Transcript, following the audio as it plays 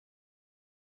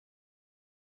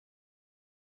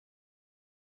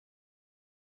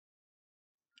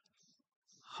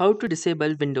How to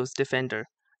disable Windows Defender.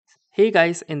 Hey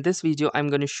guys, in this video I'm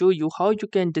going to show you how you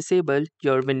can disable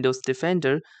your Windows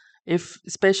Defender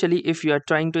especially if you are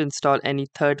trying to install any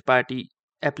third-party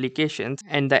applications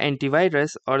and the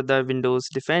antivirus or the Windows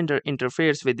Defender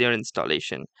interferes with your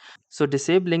installation. So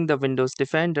disabling the Windows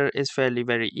Defender is fairly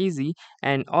very easy,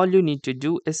 and all you need to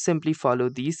do is simply follow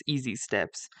these easy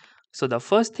steps. So the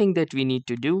first thing that we need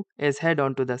to do is head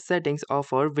on to the settings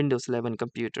of our Windows 11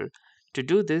 computer. To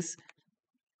do this,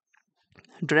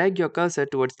 drag your cursor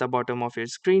towards the bottom of your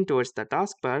screen towards the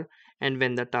taskbar, and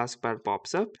when the taskbar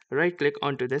pops up, right click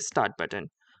onto the start button.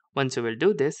 Once you will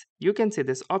do this, you can see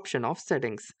this option of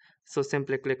settings. So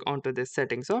simply click onto this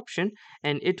settings option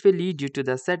and it will lead you to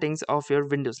the settings of your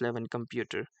Windows 11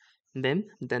 computer. Then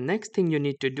the next thing you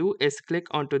need to do is click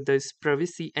onto this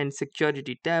privacy and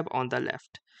security tab on the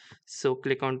left. So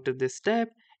click onto this tab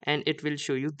and it will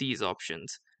show you these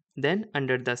options. Then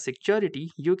under the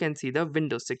security, you can see the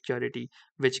Windows security,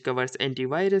 which covers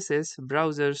antiviruses,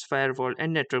 browsers, firewall,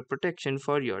 and network protection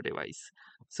for your device.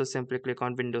 So simply click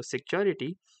on Windows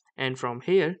security, and from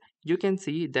here, you can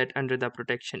see that under the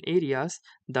protection areas,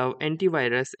 the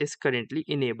antivirus is currently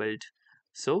enabled.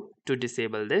 So to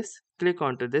disable this, click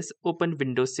onto this Open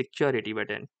Windows Security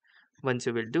button. Once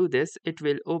you will do this, it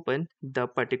will open the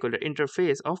particular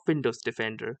interface of Windows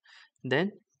Defender.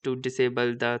 Then to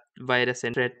disable the virus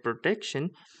and threat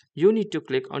protection, you need to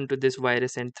click onto this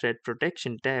virus and threat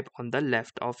protection tab on the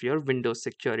left of your Windows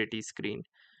security screen.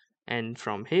 And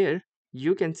from here,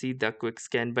 you can see the quick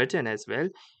scan button as well,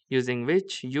 using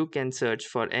which you can search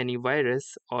for any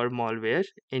virus or malware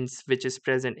which is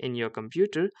present in your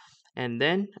computer. And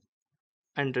then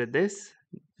under this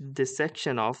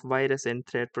section of virus and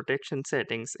threat protection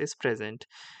settings is present,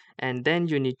 and then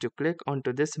you need to click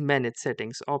onto this manage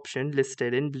settings option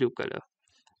listed in blue color.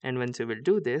 And once you will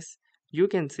do this, you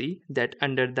can see that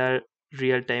under the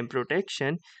real-time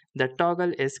protection, the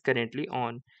toggle is currently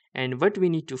on, and what we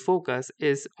need to focus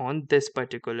is on this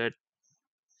particular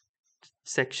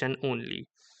section only.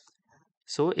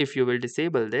 So if you will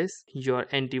disable this, your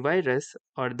antivirus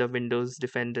or the Windows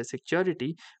Defender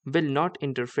security will not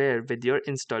interfere with your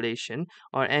installation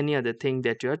or any other thing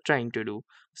that you are trying to do.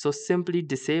 So simply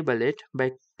disable it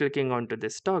by clicking onto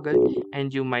this toggle,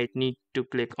 and you might need to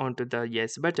click onto the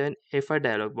yes button if a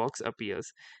dialog box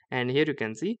appears. And here you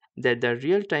can see that the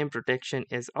real-time protection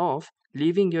is off,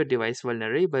 leaving your device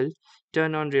vulnerable.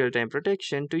 Turn on real-time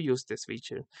protection to use this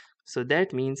feature. So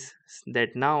that means that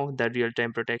now the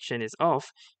real-time protection is off,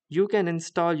 you can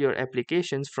install your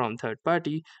applications from third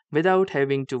party without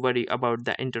having to worry about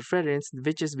the interference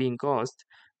which is being caused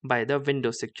by the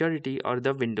Windows security or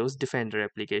the Windows Defender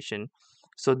application.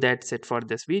 So that's it for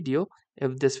this video.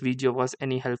 If this video was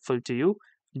any helpful to you,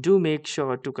 do make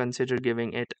sure to consider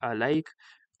giving it a like.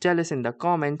 Tell us in the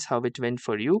comments how it went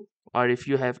for you, or if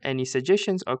you have any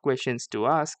suggestions or questions to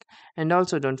ask. And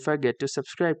also don't forget to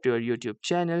subscribe to our YouTube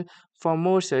channel for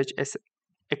more such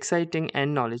exciting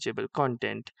and knowledgeable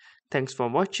content. Thanks for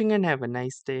watching and have a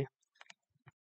nice day.